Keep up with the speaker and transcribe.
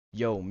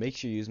Yo, make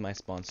sure you use my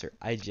sponsor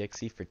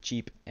igxe for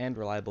cheap and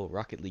reliable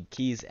Rocket League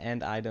keys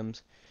and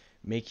items.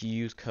 Make you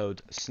use code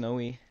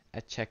SNOWY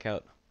at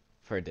checkout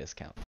for a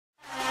discount.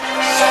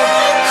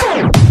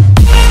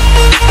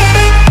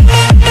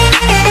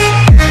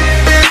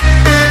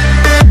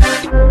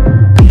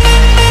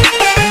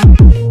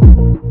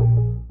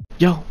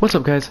 Yo, what's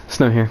up guys?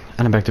 Snow here,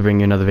 and I'm back to bring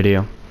you another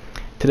video.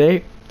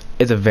 Today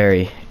is a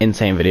very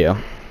insane video.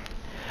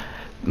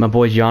 My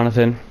boy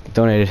Jonathan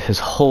donated his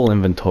whole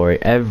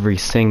inventory, every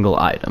single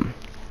item.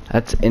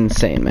 That's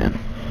insane, man.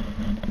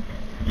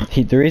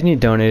 The reason he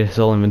donated his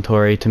whole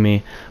inventory to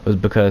me was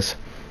because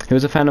he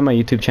was a fan of my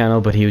YouTube channel,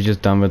 but he was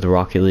just done with the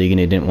Rocket League and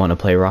he didn't want to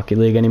play Rocket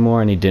League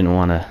anymore, and he didn't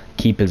want to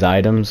keep his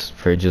items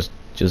for just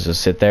to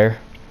sit there.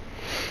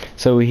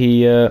 So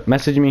he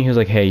messaged me. He was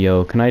like, "Hey,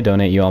 yo, can I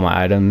donate you all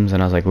my items?"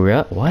 And I was like,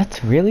 "What?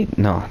 Really?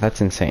 No,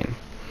 that's insane."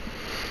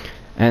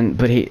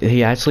 But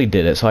he actually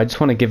did it. So I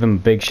just want to give him a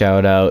big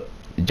shout out.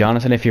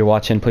 Jonathan, if you're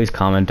watching, please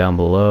comment down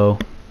below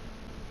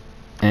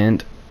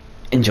and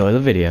enjoy the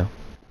video.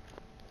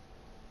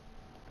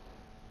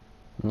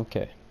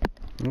 Okay.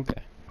 And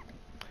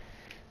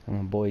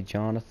my boy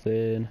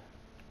Jonathan.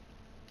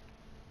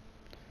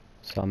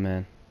 What's up,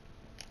 man?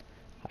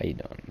 How you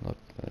doing? Look,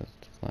 it's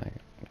like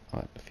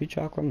what? A few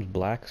chakrams.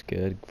 Black's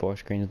good. 4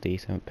 screens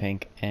decent.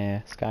 Pink,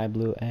 sky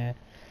blue,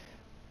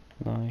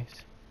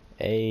 nice.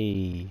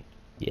 Hey,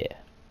 yeah.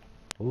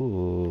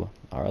 Ooh,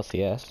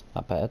 RLCS,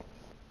 not bad.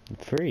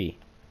 Free.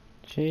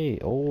 Gee,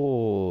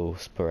 oh,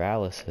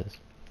 paralysis.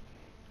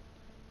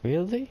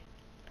 Really?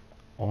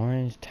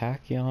 Orange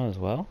tachyon as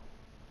well?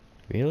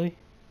 Really?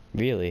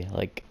 Really?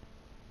 Like,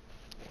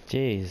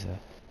 jeez,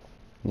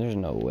 there's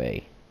no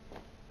way.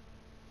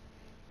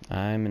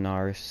 I'm in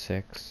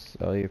R6.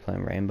 Oh, you're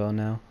playing Rainbow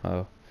now?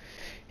 Oh,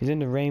 he's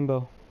into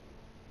Rainbow.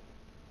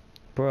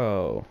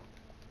 Bro.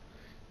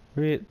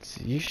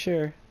 You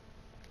sure?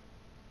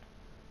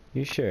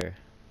 You sure?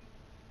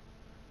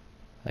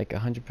 Like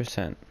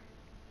 100%.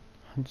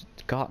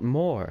 Got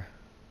more.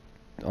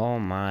 Oh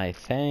my,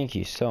 thank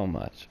you so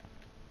much.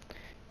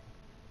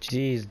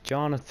 Jeez,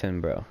 Jonathan,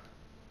 bro.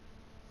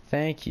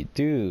 Thank you,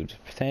 dude.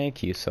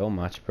 Thank you so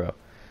much, bro.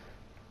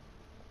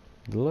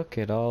 Look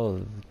at all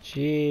of the,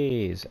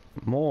 jeez,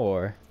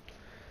 more.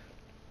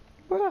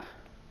 Bruh.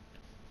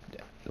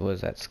 Was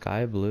that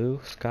sky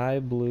blue? Sky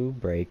blue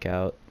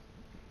breakout.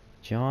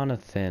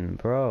 Jonathan,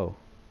 bro.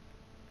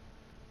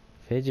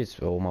 Fidgets.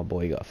 Oh, my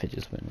boy got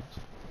fidget spinners.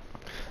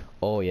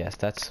 Oh yes,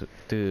 that's,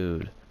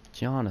 dude.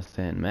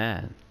 Jonathan,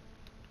 man.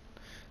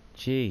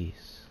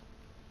 Jeez.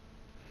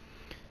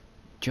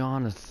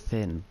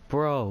 Jonathan,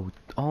 bro.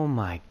 Oh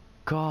my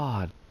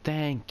god.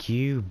 Thank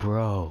you,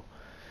 bro.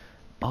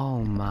 Oh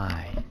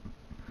my.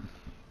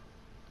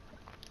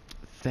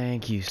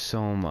 Thank you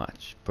so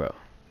much, bro.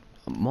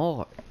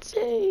 More.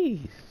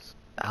 Jeez.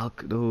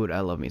 Dude, I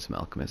love me some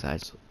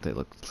alchemists. They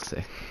look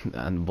sick.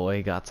 And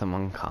boy got some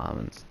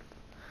uncommons.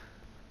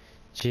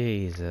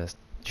 Jesus.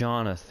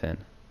 Jonathan.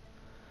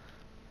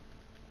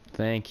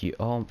 Thank you.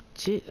 Oh,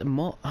 gee, oh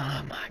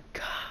my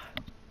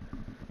god.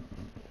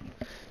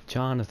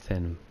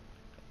 Jonathan.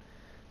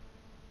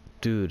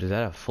 Dude, is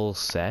that a full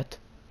set?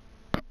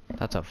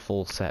 That's a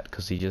full set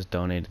because he just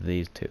donated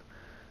these two.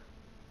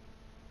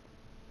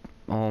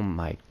 Oh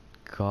my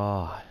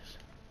gosh.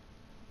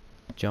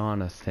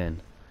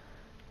 Jonathan.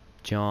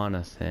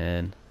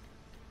 Jonathan.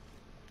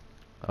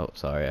 Oh,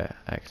 sorry, I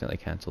accidentally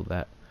canceled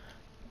that.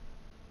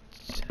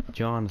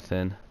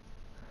 Jonathan.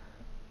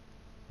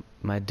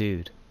 My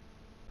dude.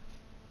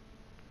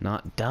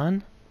 Not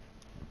done?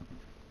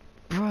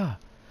 Bruh.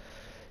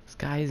 This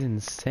guy is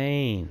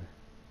insane.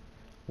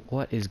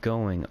 What is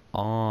going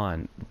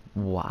on?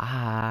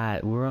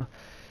 Why?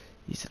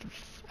 He said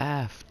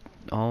F.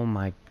 Oh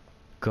my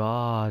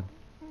god.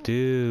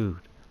 Dude.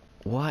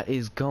 What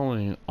is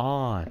going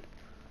on?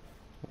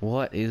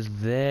 What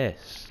is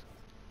this?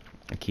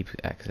 I keep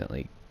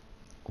accidentally.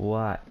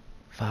 What?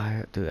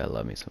 Fire. Dude, I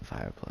love me some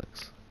fire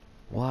plugs.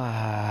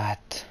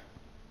 What?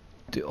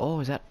 Dude, oh,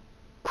 is that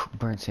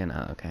burnt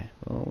sienna? Okay.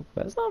 Well,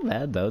 that's not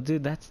bad though,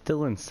 dude. That's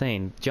still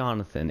insane.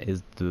 Jonathan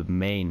is the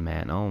main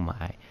man. Oh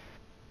my.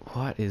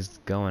 What is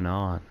going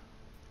on?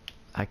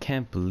 I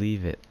can't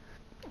believe it.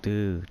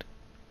 Dude.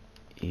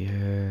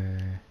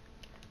 You're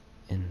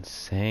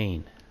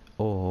insane.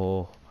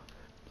 Oh.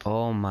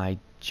 Oh my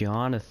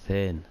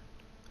Jonathan.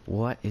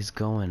 What is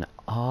going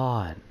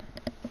on?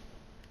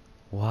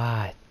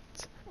 What?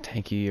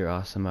 Thank you, you're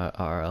awesome at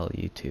RL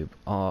YouTube.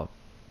 Oh,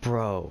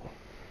 bro.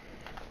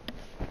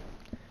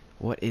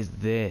 What is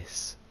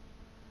this?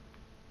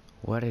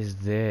 What is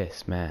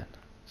this, man?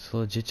 It's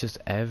legit just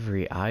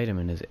every item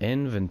in his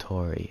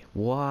inventory.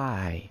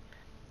 Why?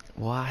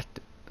 What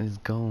is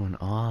going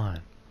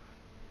on?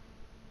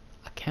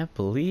 I can't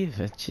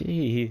believe it.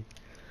 Gee.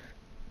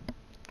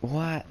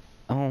 What?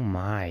 Oh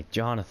my.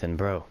 Jonathan,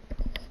 bro.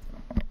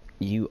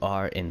 You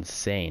are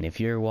insane. If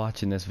you're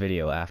watching this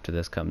video after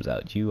this comes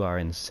out, you are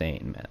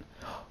insane, man.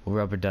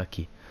 Rubber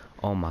ducky.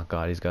 Oh my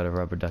god, he's got a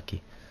rubber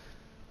ducky.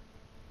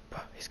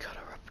 Bro, he's got a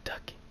rubber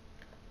ducky.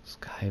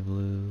 Sky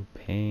blue,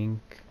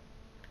 pink,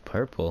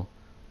 purple.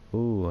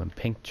 Ooh, and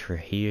pink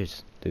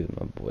here's, dude,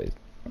 my boy.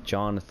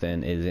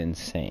 Jonathan is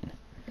insane.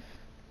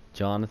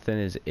 Jonathan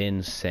is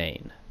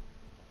insane.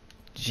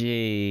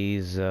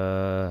 Jesus,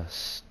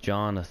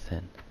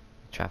 Jonathan.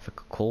 Traffic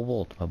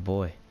Cobalt, my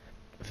boy.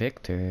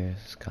 Victor,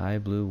 sky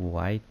blue,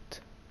 white.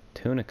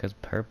 Tunica's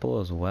purple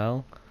as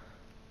well.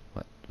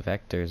 What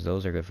vectors?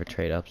 Those are good for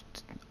trade ups.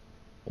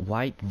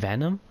 White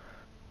Venom?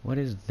 What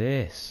is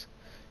this?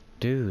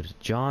 Dude,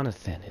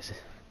 Jonathan is...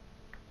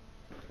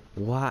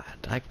 What?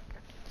 I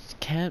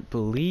can't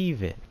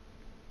believe it.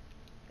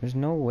 There's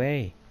no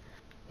way.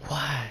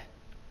 What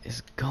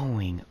is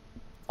going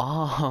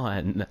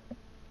on?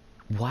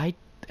 White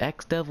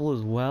X Devil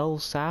as well.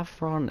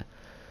 Saffron.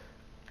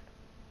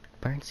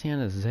 Burnt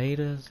Sienna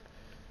Zetas.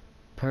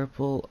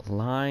 Purple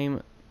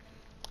Lime.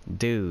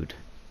 Dude.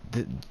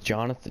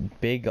 Jonathan.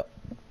 Big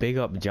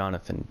up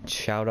Jonathan.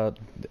 Shout out.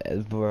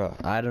 Bro,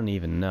 I don't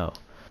even know.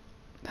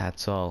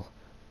 That's all.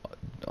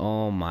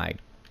 Oh my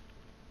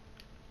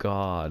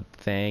God.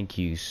 Thank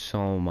you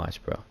so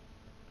much, bro.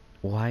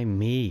 Why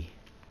me?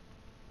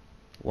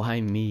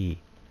 Why me?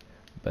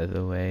 By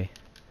the way,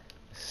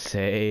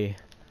 say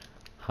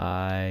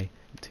hi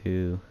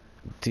to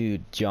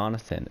dude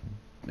Jonathan.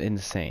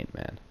 Insane,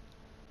 man.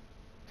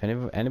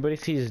 If anybody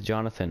sees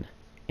Jonathan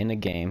in a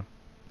game,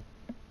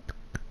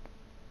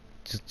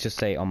 just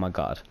say, oh my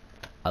God,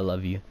 I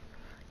love you.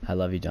 I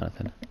love you,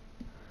 Jonathan.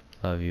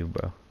 Love you,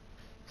 bro.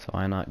 So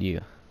why not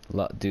you?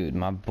 Dude,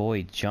 my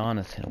boy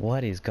Jonathan.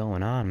 What is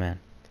going on, man?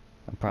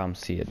 I promise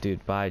to see it,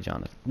 dude. Bye,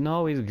 Jonathan.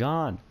 No, he's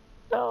gone.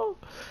 No.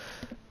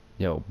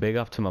 Yo, big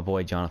up to my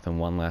boy Jonathan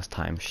one last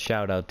time.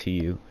 Shout out to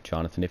you,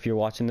 Jonathan. If you're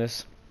watching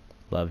this,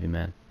 love you,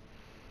 man.